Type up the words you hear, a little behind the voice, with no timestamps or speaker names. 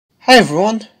Hi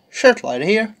everyone, Shirtlight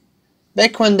here.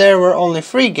 Back when there were only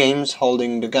 3 games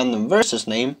holding the Gundam Versus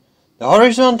name, the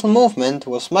horizontal movement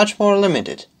was much more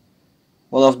limited.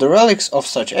 One of the relics of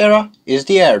such era is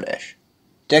the air dash.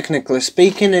 Technically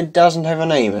speaking, it doesn't have a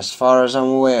name as far as I'm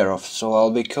aware of, so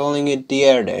I'll be calling it the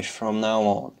air dash from now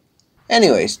on.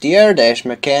 Anyways, the air dash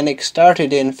mechanic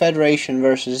started in Federation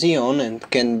vs Zeon and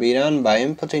can be done by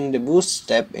inputting the boost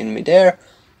step in midair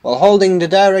while holding the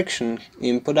direction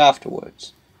input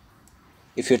afterwards.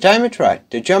 If you time it right,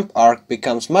 the jump arc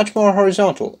becomes much more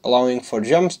horizontal, allowing for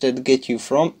jumps that get you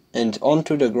from and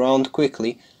onto the ground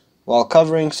quickly while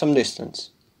covering some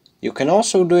distance. You can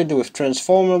also do it with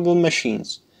transformable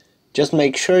machines. Just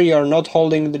make sure you are not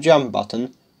holding the jump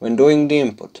button when doing the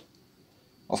input.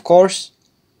 Of course,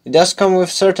 it does come with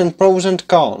certain pros and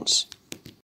cons.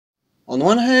 On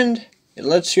one hand, it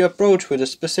lets you approach with a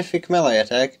specific melee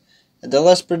attack at a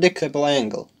less predictable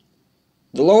angle.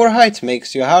 The lower height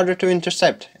makes you harder to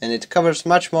intercept, and it covers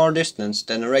much more distance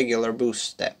than a regular boost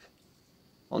step.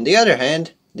 On the other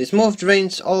hand, this move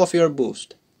drains all of your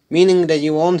boost, meaning that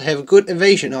you won't have good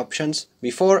evasion options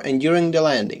before and during the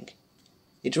landing.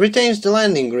 It retains the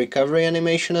landing recovery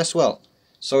animation as well,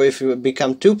 so if you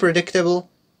become too predictable,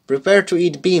 prepare to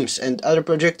eat beams and other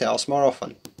projectiles more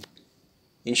often.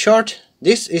 In short,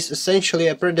 this is essentially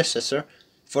a predecessor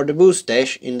for the boost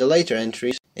dash in the later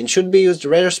entries and should be used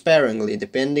rather sparingly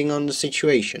depending on the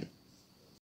situation.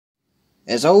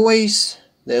 As always,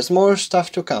 there's more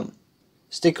stuff to come.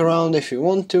 Stick around if you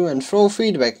want to and throw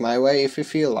feedback my way if you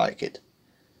feel like it.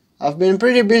 I've been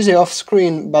pretty busy off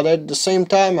screen, but at the same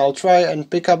time I'll try and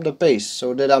pick up the pace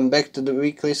so that I'm back to the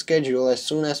weekly schedule as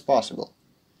soon as possible.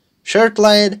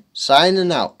 Shirtlight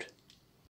signing out.